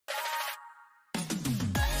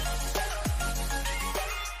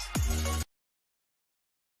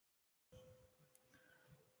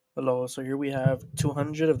Hello, so here we have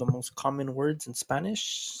 200 of the most common words in Spanish.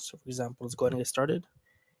 So, for example, let's go ahead and get started.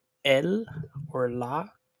 El or la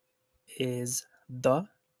is the,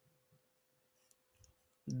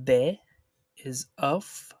 de is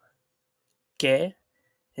of, que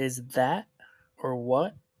is that or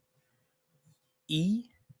what, y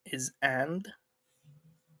is and,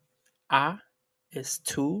 a is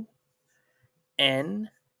to,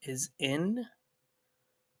 en is in,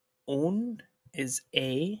 un is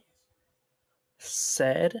a,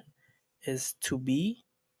 ser is to be,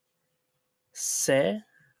 se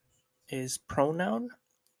is pronoun,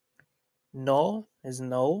 no is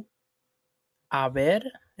no, haber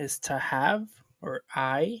is to have or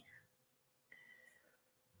I,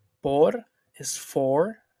 por is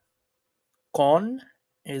for, con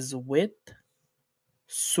is with,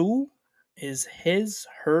 su is his,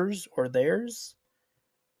 hers, or theirs,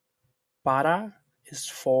 para is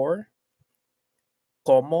for,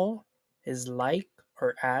 como is like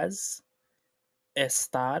or as,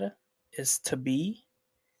 estar is to be,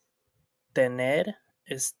 tener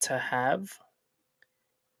is to have,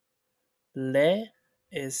 le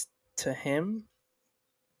is to him,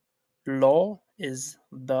 lo is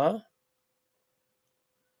the,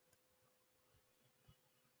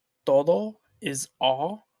 todo is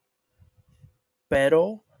all,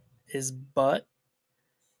 pero is but,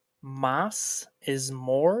 más is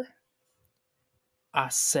more,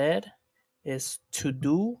 hacer is to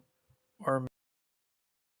do or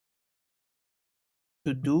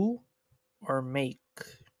make.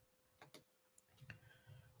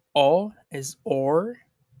 O is or,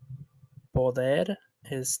 poder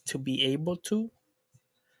is to be able to,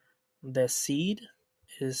 decir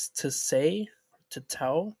is to say, to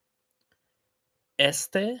tell,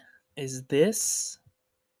 este is this,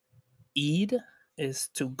 ir is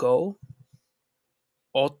to go,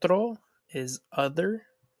 otro is other,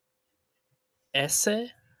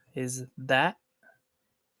 ese is that,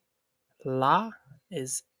 la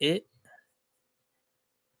is it,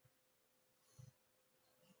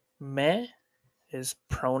 me is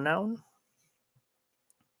pronoun,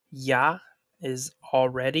 ya is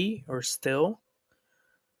already or still,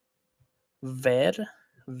 ver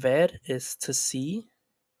is to see,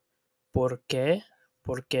 porque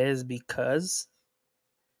is because,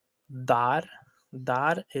 dar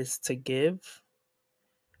is to give,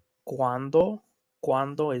 cuando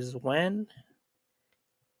is when,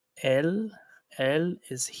 el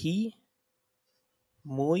is he,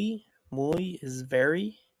 muy is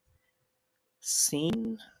very,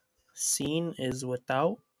 sin is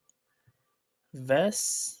without,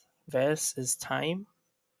 ves is time,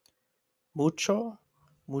 mucho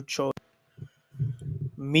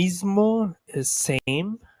mismo is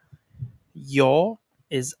same, yo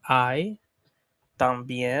is I,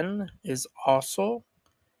 también is also,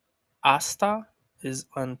 hasta is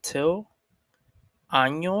until,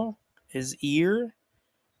 año is year,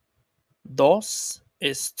 dos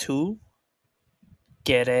is two,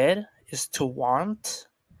 querer is to want,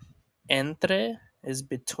 entre is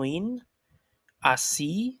between,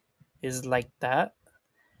 así is like that,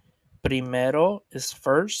 primero is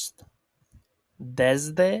first,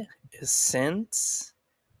 desde is since,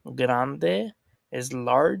 grande is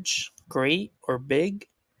large, great, or big,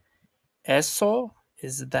 eso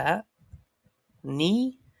is that,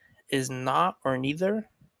 ni is not or neither,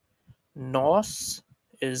 nos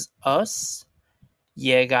is us,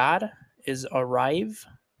 llegar is arrive,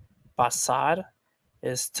 pasar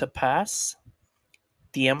is to pass,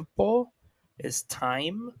 tiempo is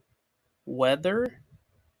time, weather,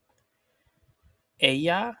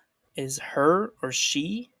 ella is her or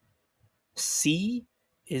she, sí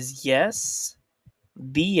is yes,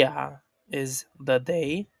 día is the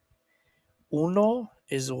day, uno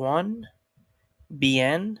is one,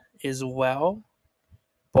 bien is well,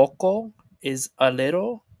 poco is a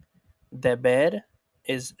little, deber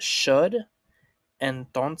is should,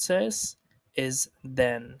 entonces is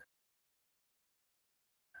then.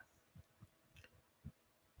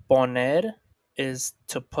 Poner is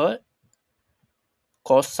to put,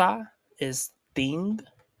 cosa is thing,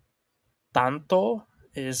 tanto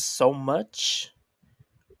is so much,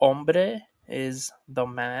 hombre is the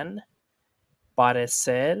man,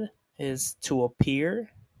 parecer is to appear,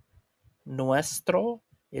 nuestro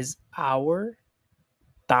is our,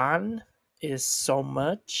 tan is so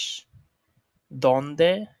much,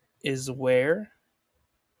 donde is where,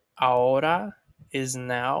 ahora is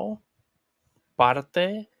now,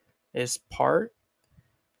 parte is part,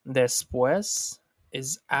 después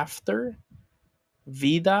is after,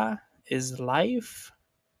 vida is life,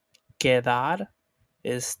 quedar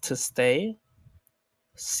is to stay,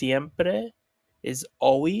 siempre is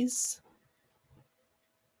always.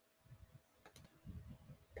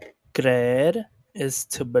 Creer is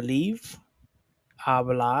to believe.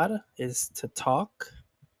 Hablar is to talk.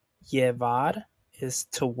 Llevar is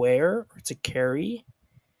to wear or to carry.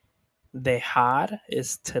 Dejar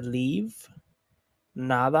is to leave.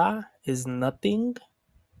 Nada is nothing.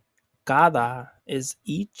 Cada is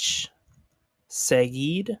each.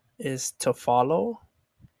 Seguir is to follow.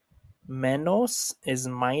 Menos is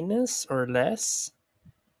minus or less.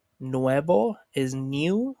 Nuevo is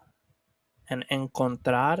new. And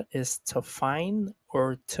encontrar is to find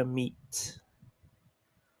or to meet.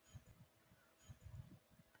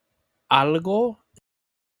 Algo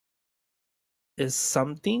is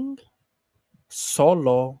something.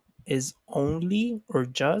 Solo is only or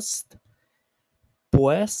just.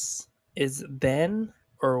 Pues is then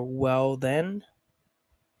or well then.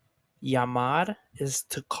 Llamar is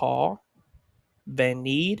to call.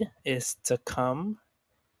 Venir is to come.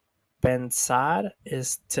 Pensar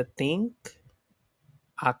is to think.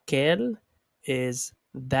 Aquel is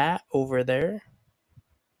that over there.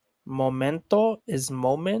 Momento is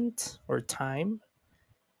moment or time.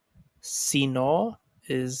 Sino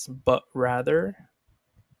is but rather.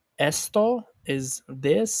 Esto is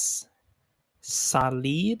this.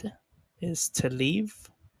 Salir is to leave.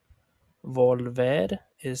 Volver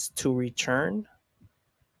is to return.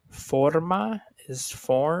 Forma is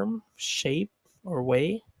form, shape, or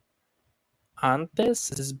way.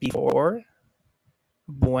 Antes is before.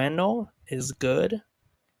 Bueno is good.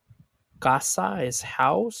 Casa is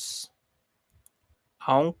house.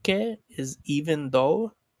 Aunque is even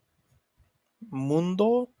though.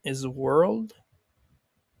 Mundo is world.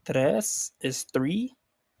 Tres is three.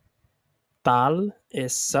 Tal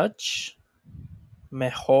is such.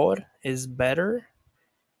 Mejor is better.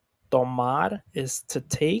 Tomar is to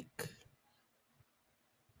take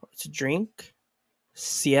or to drink.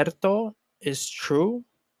 Cierto is true.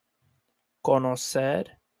 Conocer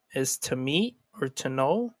is to meet or to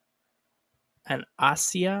know. And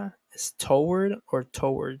hacia is toward or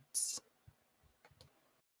towards.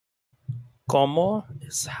 Como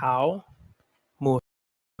is how.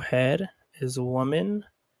 Mujer is woman.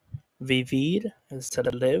 Vivir is to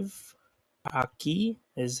live. Aquí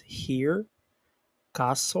is here.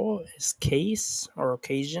 Caso is case or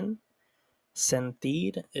occasion.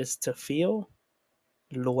 Sentir is to feel.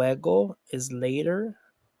 Luego is later.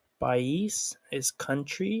 País is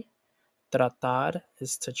country. Tratar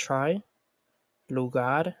is to try.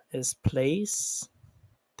 Lugar is place.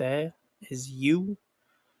 Te is you.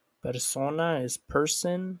 Persona is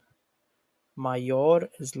person. Mayor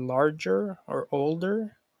is larger or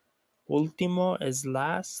older. Último is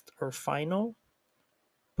last or final.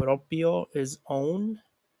 Propio is own.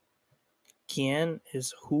 Quien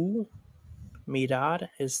is who. Mirar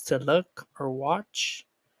is to look or watch.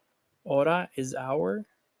 Hora is hour.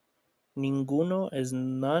 Ninguno is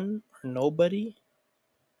none or nobody.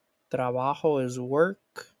 Trabajo is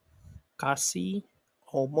work. Casi,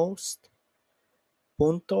 almost.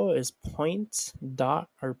 Punto is point, dot,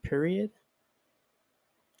 or period.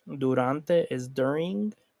 Durante is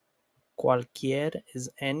during. Cualquier is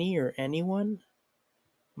any or anyone.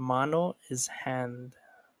 Mano is hand.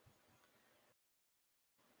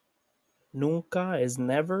 Nunca is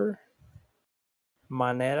never.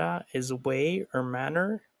 Manera is way or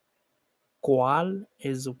manner. Cuál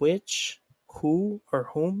is which, who or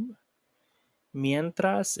whom.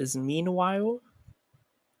 Mientras is meanwhile.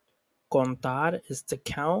 Contar is to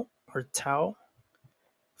count or tell.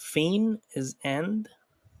 Fin is end.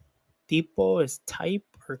 Tipo is type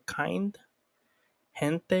or kind.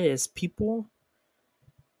 Gente is people.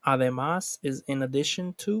 Además is in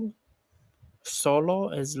addition to. Solo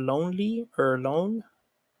is lonely or alone.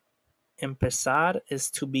 Empezar is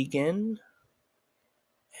to begin.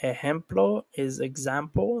 Ejemplo is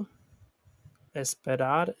example.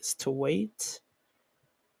 Esperar is to wait.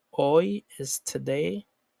 Hoy is today.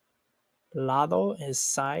 Lado is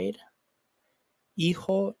side.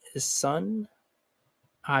 Hijo is son.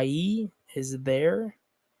 Ahí is there.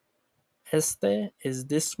 Este is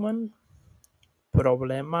this one.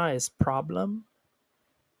 Problema is problem.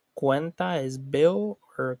 Cuenta is bill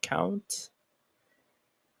or account.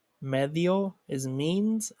 Medio is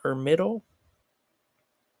means or middle.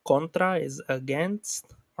 Contra is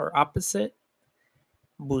against or opposite.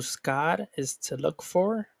 Buscar is to look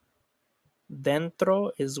for.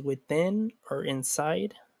 Dentro is within or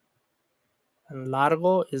inside. And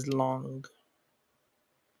largo is long.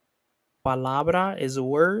 Palabra is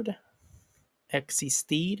word.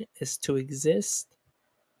 Existir is to exist.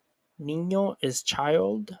 Niño is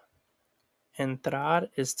child. Entrar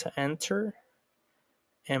is to enter.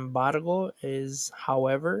 Embargo is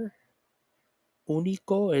however.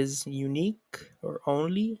 Único is unique or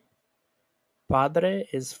only. Padre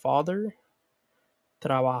is father.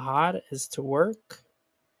 Trabajar is to work.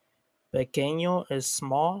 Pequeño is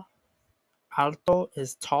small. Alto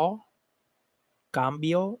is tall.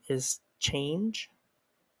 Cambio is change.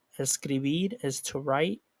 Escribir is to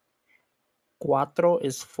write. Cuatro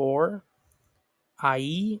is four.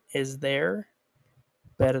 Ahí is there.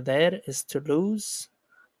 Perder is to lose.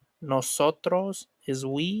 Nosotros is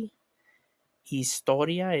we.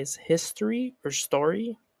 Historia is history or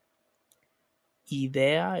story.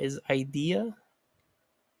 Idea is idea.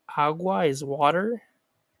 Agua is water.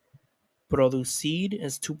 Producir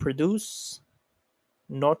is to produce.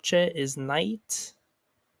 Noche is night.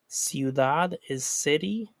 Ciudad is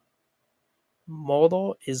city.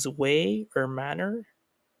 Modo is way or manner.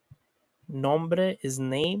 Nombre is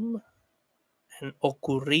name. And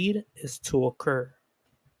ocurrir is to occur.